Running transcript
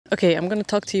Okay, I'm gonna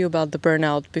talk to you about the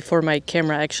burnout before my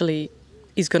camera actually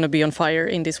is gonna be on fire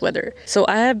in this weather. So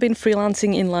I have been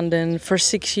freelancing in London for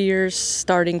 6 years,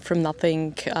 starting from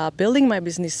nothing, building my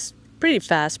business pretty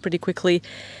fast, pretty quickly.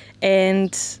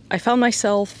 And I found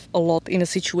myself a lot in a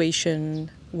situation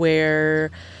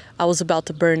where I was about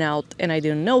to burn out and I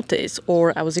didn't notice,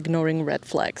 or I was ignoring red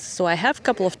flags. So I have a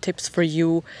couple of tips for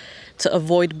you to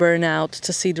avoid burnout,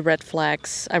 to see the red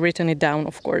flags. I've written it down,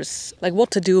 of course, like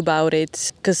what to do about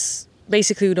it, because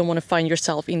basically you don't want to find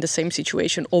yourself in the same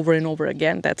situation over and over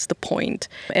again. That's the point.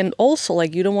 And also,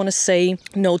 like, you don't want to say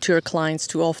no to your clients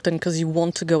too often because you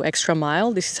want to go extra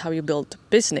mile. This is how you build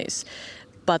business.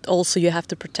 But also you have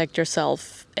to protect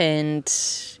yourself, and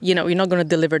you're not going to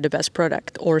deliver the best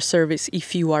product or service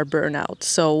if you are burnout.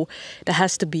 So there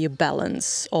has to be a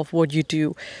balance of what you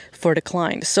do for the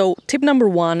client. So tip number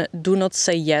one, do not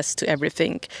say yes to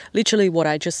everything. Literally what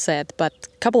I just said, but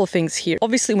a couple of things here.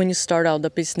 Obviously, when you start out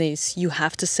the business, you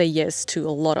have to say yes to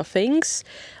a lot of things.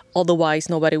 Otherwise,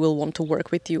 nobody will want to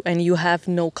work with you, and you have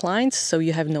no clients, so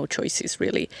you have no choices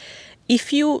really.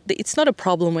 It's not a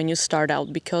problem when you start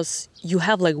out because you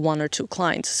have like one or two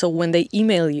clients. So when they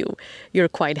email you, you're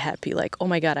quite happy, like, oh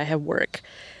my God, I have work.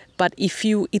 But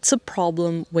it's a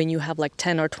problem when you have like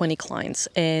 10 or 20 clients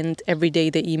and every day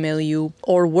they email you,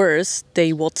 or worse,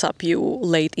 they WhatsApp you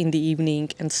late in the evening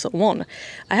and so on.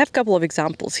 I have a couple of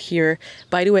examples here.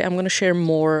 By the way, I'm going to share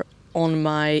more in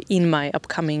my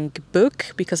upcoming book,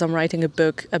 because I'm writing a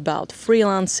book about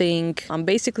freelancing. I'm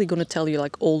basically going to tell you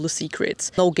like all the secrets,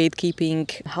 no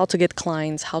gatekeeping, how to get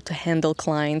clients, how to handle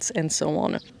clients, and so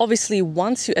on. Obviously,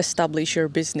 once you establish your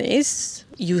business,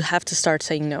 you have to start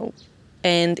saying no.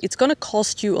 And it's going to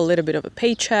cost you a little bit of a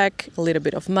paycheck, a little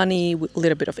bit of money, a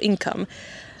little bit of income.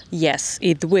 Yes,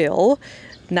 it will.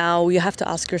 Now you have to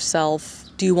ask yourself,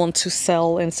 do you want to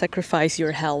sell and sacrifice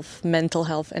your health, mental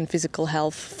health and physical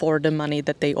health for the money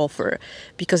that they offer?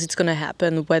 Because it's going to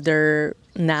happen whether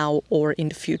now or in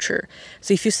the future.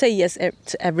 So if you say yes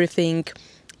to everything,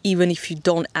 even if you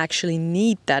don't actually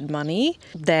need that money,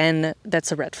 then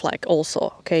that's a red flag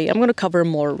also, okay? I'm going to cover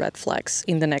more red flags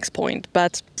in the next point.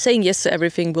 But saying yes to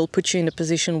everything will put you in a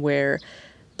position where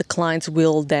the clients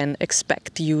will then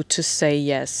expect you to say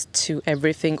yes to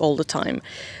everything all the time.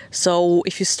 So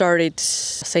if you started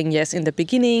saying yes in the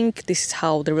beginning, this is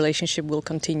how the relationship will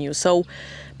continue. So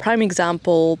prime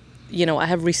example, I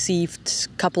have received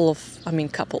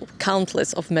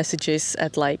countless of messages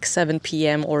at like 7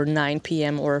 p.m. or 9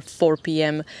 p.m. or 4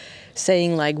 p.m.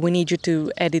 saying like, we need you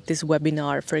to edit this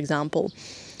webinar, for example.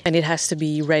 And it has to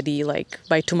be ready like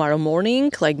by tomorrow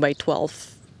morning, like by 12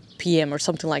 p.m. or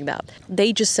something like that.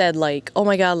 They just said like, oh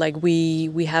my God, like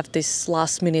we have this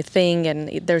last minute thing and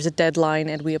there's a deadline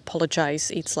and we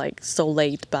apologize. It's like so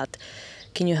late, but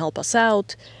can you help us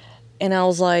out? And I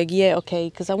was like, yeah, okay.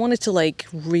 Because I wanted to like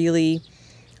really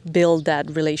build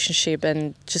that relationship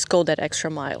and just go that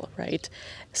extra mile, right?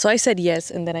 So I said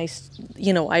yes. And then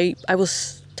I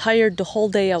was tired the whole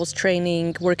day. I was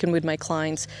training, working with my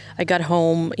clients. I got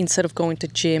home, instead of going to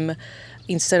gym,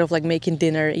 instead of like making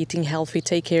dinner, eating healthy,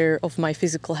 take care of my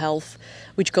physical health,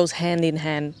 which goes hand in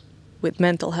hand with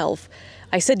mental health.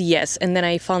 I said yes, and then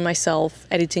I found myself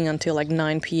editing until like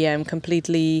 9 p.m.,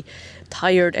 completely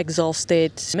tired,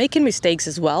 exhausted, making mistakes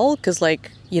as well, because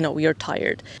you're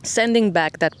tired. Sending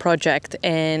back that project,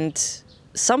 and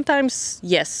sometimes,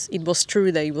 yes, it was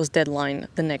true that it was deadline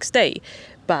the next day.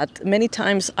 But many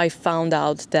times I found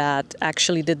out that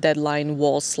actually the deadline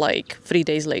was like 3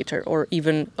 days later or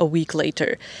even a week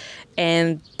later.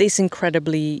 And this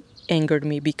incredibly angered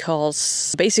me,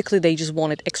 because basically they just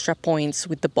wanted extra points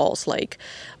with the boss. Like,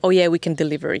 oh yeah, we can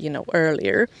deliver,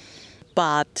 earlier.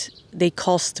 But they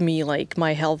cost me like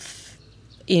my health,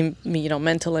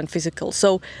 mental and physical.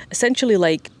 So essentially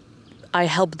like I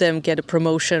helped them get a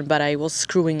promotion, but I was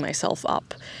screwing myself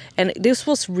up. And this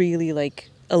was really like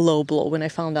a low blow when I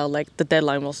found out like the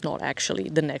deadline was not actually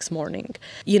the next morning.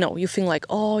 You think like,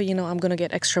 oh, I'm gonna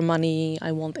get extra money,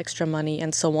 I want extra money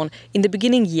and so on. In the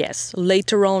beginning, yes.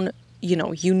 Later on,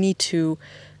 you need to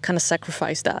kind of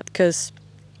sacrifice that, because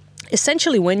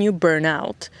essentially when you burn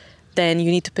out, then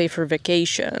you need to pay for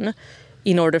vacation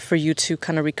in order for you to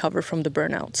kind of recover from the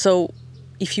burnout. So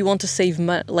if you want to save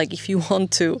money, like if you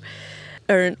want to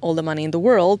earn all the money in the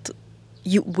world,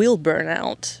 you will burn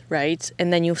out, right?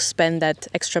 And then you spend that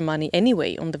extra money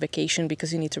anyway on the vacation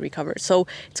because you need to recover. So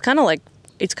it's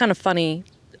kind of funny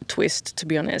twist, to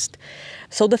be honest.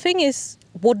 So the thing is,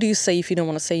 what do you say if you don't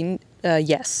want to say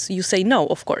yes? You say no,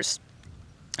 of course.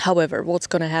 However, what's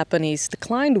going to happen is the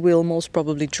client will most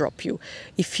probably drop you.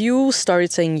 If you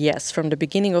started saying yes from the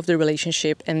beginning of the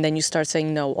relationship and then you start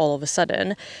saying no all of a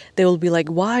sudden, they will be like,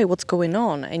 why? What's going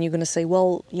on? And you're going to say,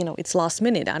 well, it's last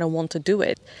minute. I don't want to do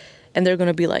it. And they're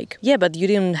going to be like, yeah, but you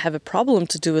didn't have a problem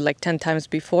to do it like 10 times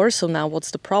before. So now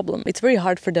what's the problem? It's very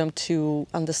hard for them to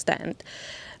understand.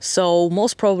 So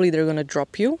most probably they're going to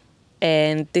drop you.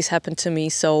 And this happened to me.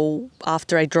 So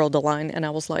after I draw the line and I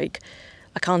was like,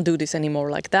 I can't do this anymore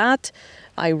like that.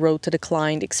 I wrote to the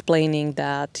client explaining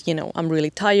that, I'm really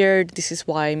tired. This is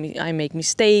why I make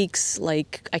mistakes.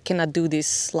 Like, I cannot do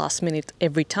this last minute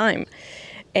every time.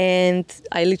 And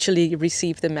I literally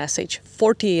received the message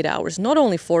 48 hours, not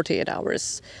only 48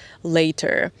 hours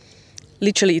later.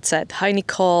 Literally it said, hi,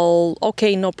 Nicole.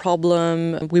 Okay, no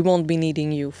problem. We won't be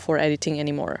needing you for editing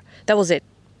anymore. That was it.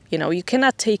 You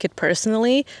cannot take it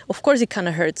personally. Of course, it kind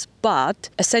of hurts, but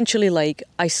essentially, like,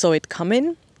 I saw it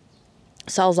coming.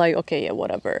 So I was like, okay, yeah,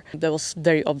 whatever. That was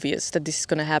very obvious that this is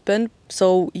going to happen.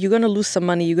 So you're going to lose some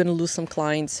money, you're going to lose some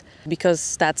clients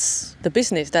because that's the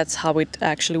business. That's how it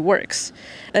actually works.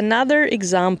 Another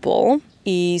example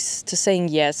is to saying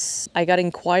yes. I got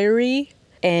inquiry.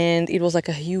 And it was like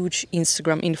a huge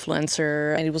Instagram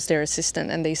influencer and it was their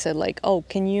assistant. And they said like, oh,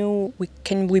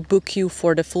 can we book you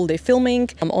for the full day filming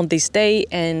on this day?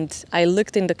 And I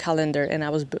looked in the calendar and I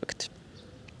was booked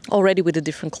already with a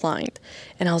different client.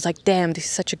 And I was like, damn, this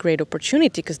is such a great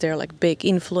opportunity because they're like big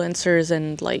influencers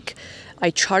and like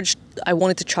I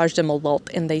wanted to charge them a lot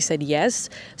and they said yes.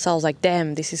 So I was like,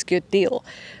 damn, this is a good deal.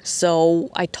 So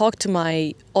I talked to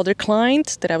my other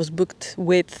client that I was booked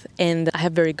with and I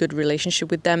have very good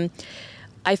relationship with them.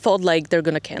 I thought like they're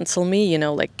going to cancel me,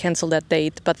 like cancel that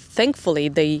date. But thankfully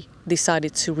they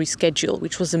decided to reschedule,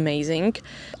 which was amazing.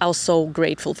 I was so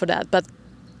grateful for that. But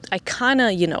I kind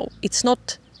of, it's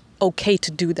not okay to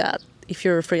do that if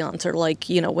you're a freelancer. Like,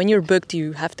 when you're booked,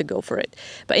 you have to go for it.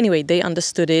 But anyway, they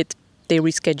understood it. They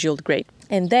rescheduled, great.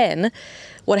 And then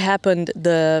what happened,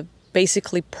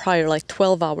 basically prior, like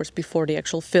 12 hours before the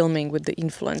actual filming with the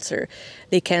influencer,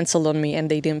 they canceled on me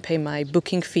and they didn't pay my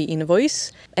booking fee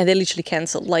invoice. And they literally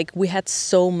canceled. Like, we had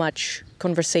so much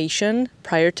conversation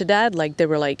prior to that. Like, they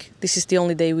were like, this is the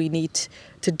only day we need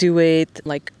to do it.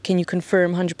 Like, can you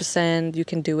confirm 100% you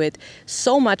can do it?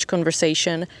 So much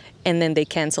conversation. And then they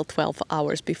canceled 12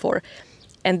 hours before.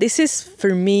 And this is,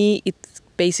 for me, it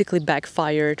basically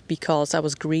backfired because I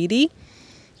was greedy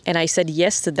and I said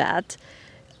yes to that.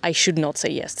 I should not say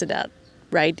yes to that,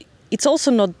 right? It's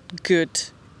also not good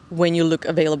when you look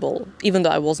available, even though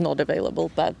I was not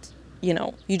available, but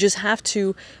you just have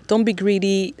to, don't be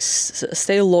greedy,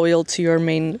 stay loyal to your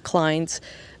main clients.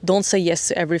 Don't say yes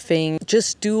to everything.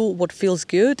 Just do what feels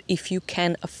good if you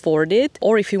can afford it,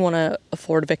 or if you want to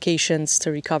afford vacations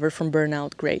to recover from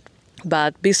burnout, great.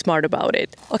 But be smart about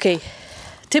it. Okay.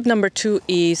 Tip number 2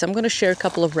 is I'm going to share a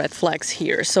couple of red flags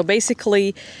here. So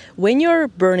basically, when you're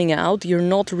burning out, you're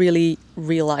not really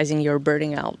realizing you're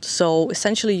burning out. So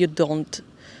essentially, you don't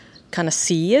kind of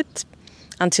see it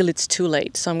until it's too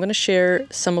late. So I'm going to share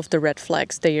some of the red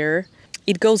flags there.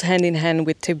 It goes hand in hand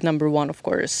with tip number 1, of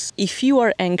course. If you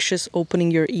are anxious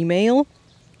opening your email,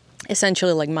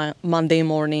 essentially like Monday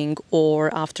morning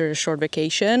or after a short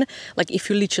vacation, like if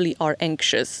you literally are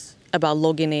anxious about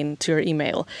logging in to your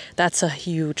email, that's a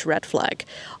huge red flag.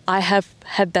 I have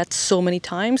had that so many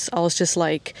times. I was just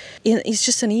like, it's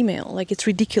just an email, like it's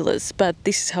ridiculous, but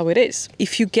this is how it is.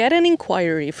 If you get an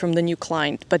inquiry from the new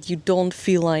client, but you don't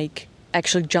feel like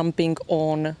actually jumping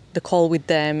on the call with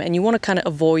them and you want to kind of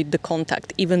avoid the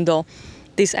contact, even though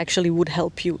this actually would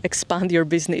help you expand your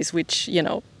business, which,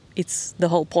 it's the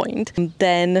whole point,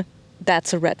 then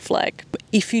that's a red flag.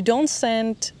 If you don't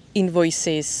send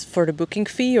invoices for the booking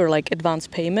fee or like advance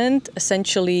payment,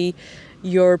 essentially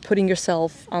you're putting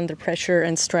yourself under pressure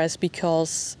and stress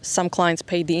because some clients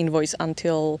pay the invoice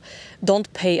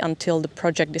don't pay until the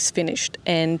project is finished.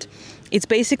 And it's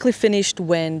basically finished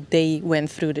when they went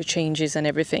through the changes and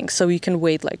everything. So you can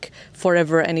wait like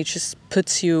forever and it just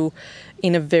puts you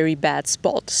in a very bad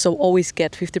spot. So always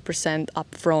get 50%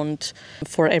 upfront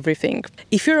for everything.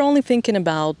 If you're only thinking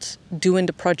about doing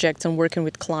the project and working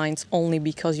with clients only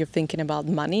because you're thinking about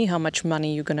money, how much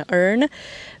money you're gonna earn,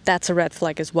 that's a red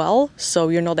flag as well. So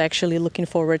you're not actually looking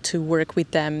forward to work with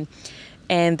them.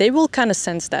 And they will kind of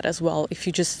sense that as well if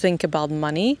you just think about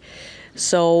money.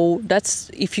 So that's,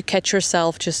 if you catch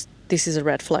yourself, this is a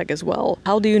red flag as well.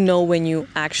 How do you know when you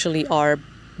actually are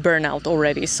burnout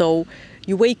already? So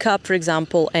you wake up, for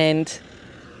example, and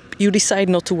you decide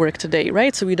not to work today,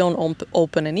 right? So you don't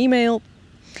open an email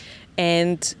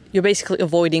and you're basically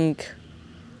avoiding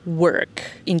work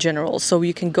in general. So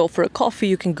you can go for a coffee,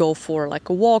 you can go for like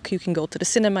a walk, you can go to the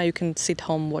cinema, you can sit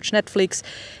home, watch Netflix,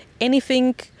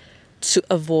 anything to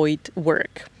avoid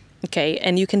work. Okay,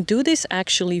 and you can do this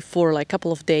actually for like a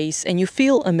couple of days and you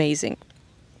feel amazing.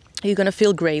 You're gonna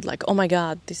feel great, like, oh my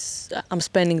God, I'm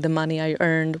spending the money I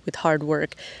earned with hard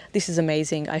work. This is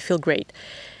amazing, I feel great.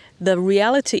 The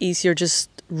reality is you're just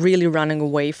really running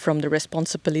away from the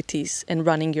responsibilities and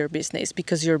running your business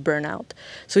because you're burnout.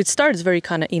 So it starts very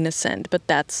kind of innocent, but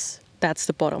that's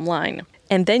the bottom line.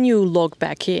 And then you log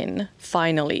back in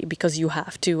finally because you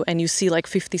have to, and you see like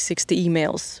 50, 60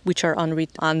 emails which are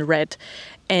unread,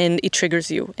 and it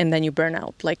triggers you, and then you burn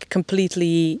out, like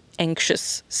completely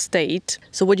anxious state.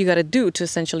 So what you got to do to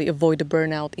essentially avoid the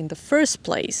burnout in the first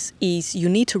place is you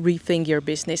need to rethink your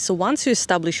business. So once you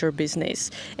establish your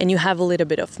business and you have a little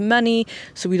bit of money,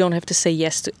 so we don't have to say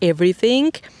yes to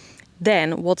everything,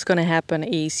 then what's going to happen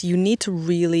is you need to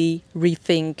really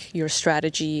rethink your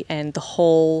strategy and the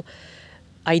whole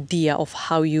idea of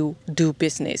how you do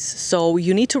business. So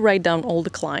you need to write down all the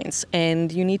clients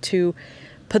and you need to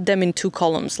put them in 2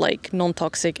 columns, like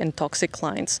non-toxic and toxic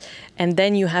clients. And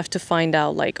then you have to find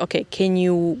out like, okay, can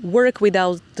you work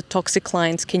without the toxic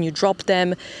clients? Can you drop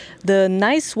them? The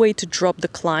nice way to drop the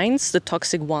clients, the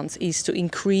toxic ones, is to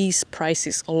increase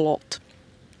prices a lot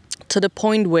to the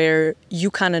point where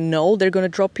you kind of know they're going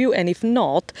to drop you. And if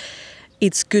not,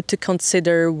 it's good to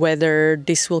consider whether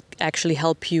this will actually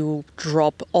help you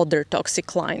drop other toxic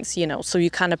clients, you know, so you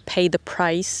kind of pay the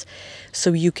price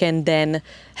so you can then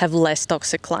have less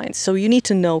toxic clients. So you need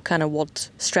to know kind of what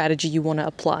strategy you want to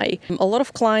apply. A lot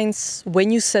of clients,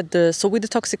 when you set so with the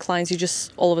toxic clients, you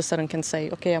just all of a sudden can say,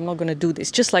 okay, I'm not going to do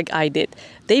this, just like I did.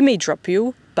 They may drop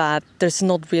you, but there's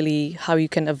not really how you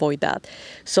can avoid that.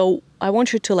 So I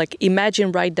want you to like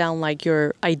imagine, write down like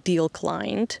your ideal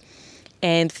client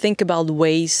and think about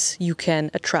ways you can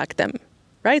attract them,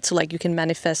 right? So like you can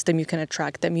manifest them, you can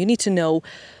attract them. You need to know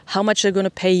how much they're going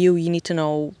to pay you. You need to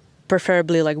know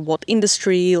preferably like what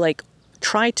industry, like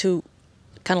try to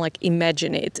kind of like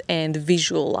imagine it and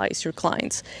visualize your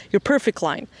clients, your perfect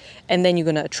client, and then you're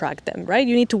going to attract them, right?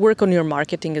 You need to work on your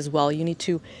marketing as well. You need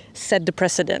to set the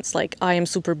precedents, like I am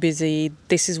super busy.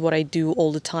 This is what I do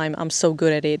all the time. I'm so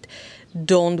good at it.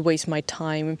 Don't waste my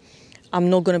time. I'm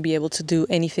not going to be able to do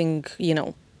anything, you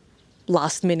know,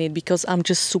 last minute because I'm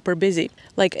just super busy.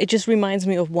 Like, it just reminds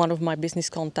me of one of my business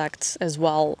contacts as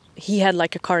well. He had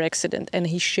like a car accident and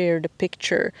he shared a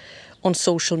picture on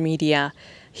social media.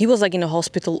 He was like in a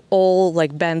hospital, all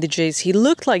like bandages. He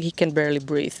looked like he can barely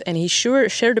breathe. And he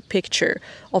shared a picture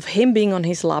of him being on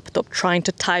his laptop trying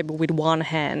to type with one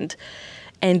hand.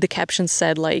 And the caption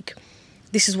said like,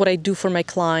 this is what I do for my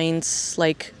clients,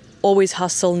 like always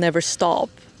hustle, never stop.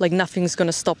 Like nothing's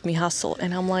gonna stop me hustle.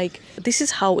 And I'm like, this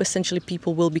is how essentially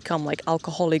people will become like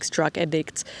alcoholics, drug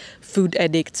addicts, food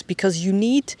addicts, because you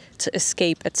need to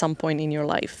escape at some point in your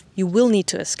life. You will need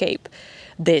to escape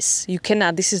this. You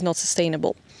cannot, this is not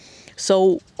sustainable.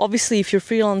 So obviously if you're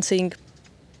freelancing,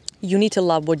 you need to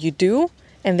love what you do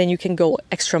and then you can go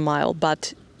extra mile,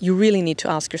 but you really need to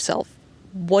ask yourself,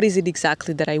 what is it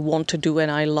exactly that I want to do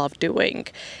and I love doing?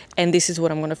 And this is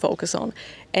what I'm going to focus on.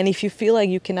 And if you feel like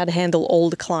you cannot handle all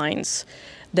the clients,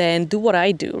 then do what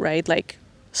I do, right? Like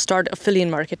start affiliate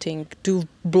marketing, do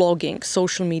blogging,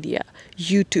 social media,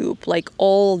 YouTube, like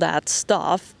all that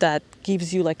stuff that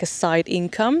gives you like a side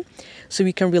income. So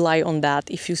you can rely on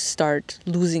that if you start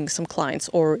losing some clients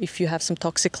or if you have some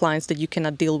toxic clients that you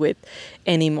cannot deal with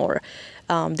anymore.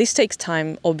 This takes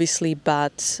time, obviously,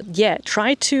 but yeah,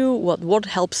 try to, what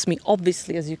helps me,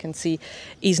 obviously, as you can see,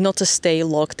 is not to stay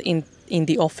locked in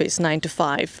the office 9 to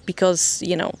 5, because,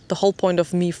 you know, the whole point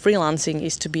of me freelancing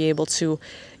is to be able to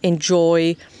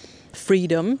enjoy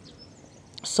freedom.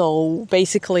 So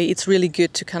basically, it's really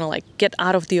good to kind of like get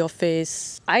out of the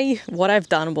office. What I've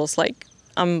done was like,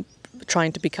 I'm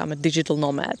trying to become a digital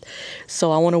nomad.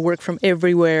 So I want to work from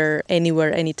everywhere,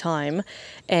 anywhere, anytime.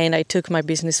 And I took my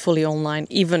business fully online,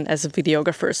 even as a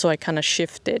videographer. So I kind of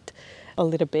shifted a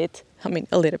little bit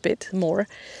more.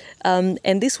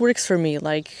 And this works for me.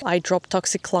 Like I drop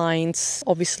toxic clients,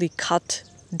 obviously cut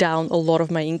down a lot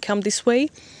of my income this way,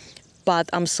 but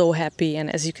I'm so happy. And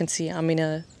as you can see, I'm in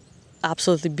a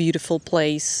absolutely beautiful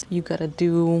place. You gotta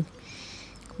do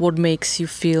what makes you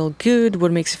feel good,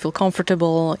 what makes you feel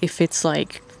comfortable. If it's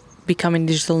like becoming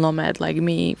digital nomad like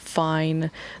me,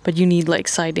 fine. But you need like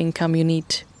side income. You need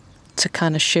to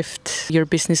kind of shift your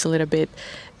business a little bit.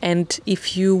 And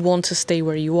if you want to stay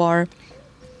where you are,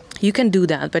 you can do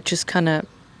that, but just kind of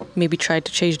maybe try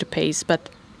to change the pace,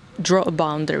 but draw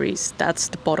boundaries. That's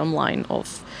the bottom line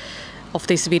of of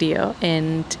this video,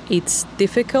 and it's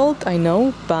difficult, I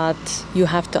know, but you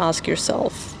have to ask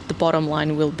yourself, the bottom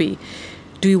line will be,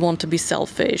 do you want to be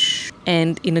selfish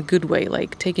and in a good way,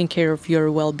 like taking care of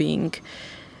your well-being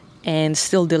and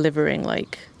still delivering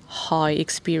like high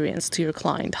experience to your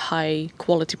client, high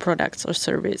quality products or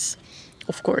service,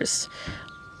 of course?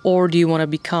 Or do you want to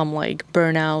become like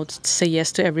burnout, say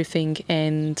yes to everything,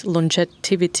 and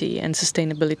longevity and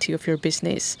sustainability of your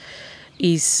business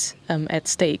is at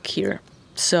stake here?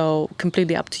 So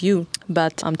completely up to you.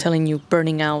 But I'm telling you,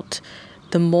 burning out,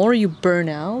 the more you burn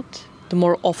out, the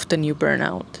more often you burn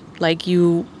out. Like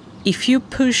if you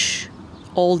push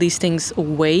all these things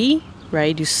away,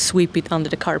 right, you sweep it under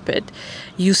the carpet,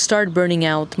 you start burning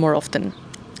out more often.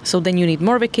 So then you need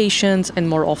more vacations and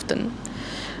more often.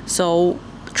 So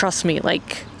trust me,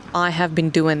 like I have been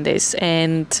doing this.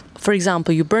 And for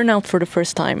example, you burn out for the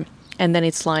first time and then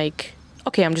it's like,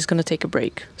 okay, I'm just going to take a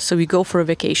break. So you go for a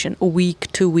vacation, a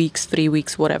week, 2 weeks, 3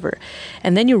 weeks, whatever.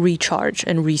 And then you recharge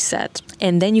and reset.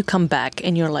 And then you come back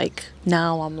and you're like,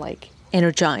 now I'm like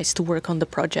energized to work on the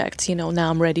projects. You know, now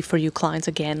I'm ready for you clients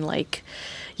again. Like,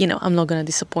 you know, I'm not going to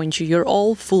disappoint you. You're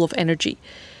all full of energy.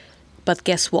 But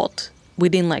guess what?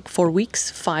 Within like 4 weeks,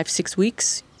 5, 6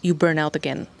 weeks, you burn out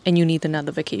again and you need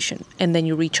another vacation. And then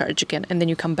you recharge again. And then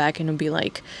you come back and you'll be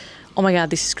like, oh my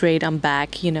God, this is great. I'm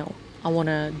back, you know. I want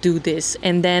to do this.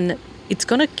 And then it's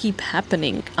going to keep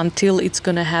happening until it's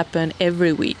going to happen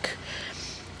every week,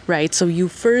 right? So you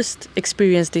first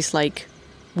experience this like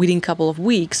within a couple of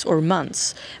weeks or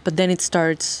months, but then it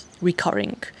starts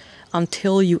recurring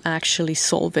until you actually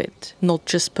solve it, not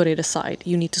just put it aside.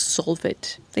 You need to solve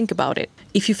it. Think about it.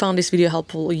 If you found this video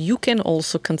helpful, you can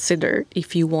also consider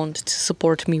if you want to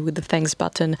support me with the thanks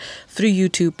button through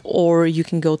YouTube, or you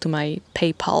can go to my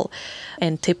PayPal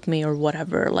and tip me or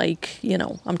whatever. Like, you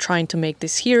know, I'm trying to make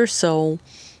this here, so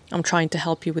I'm trying to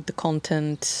help you with the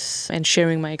content and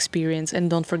sharing my experience. And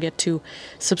don't forget to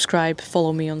subscribe,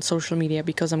 follow me on social media,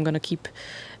 because I'm going to keep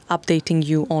updating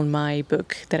you on my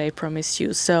book that I promised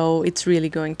you. So it's really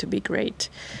going to be great.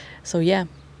 So yeah,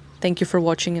 thank you for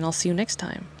watching and I'll see you next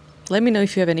time. Let me know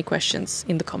if you have any questions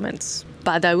in the comments,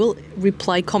 but I will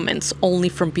reply comments only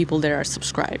from people that are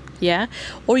subscribed. Yeah.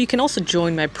 Or you can also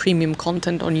join my premium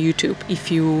content on YouTube.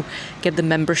 If you get the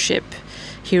membership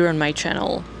here on my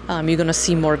channel, you're gonna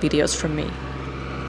see more videos from me.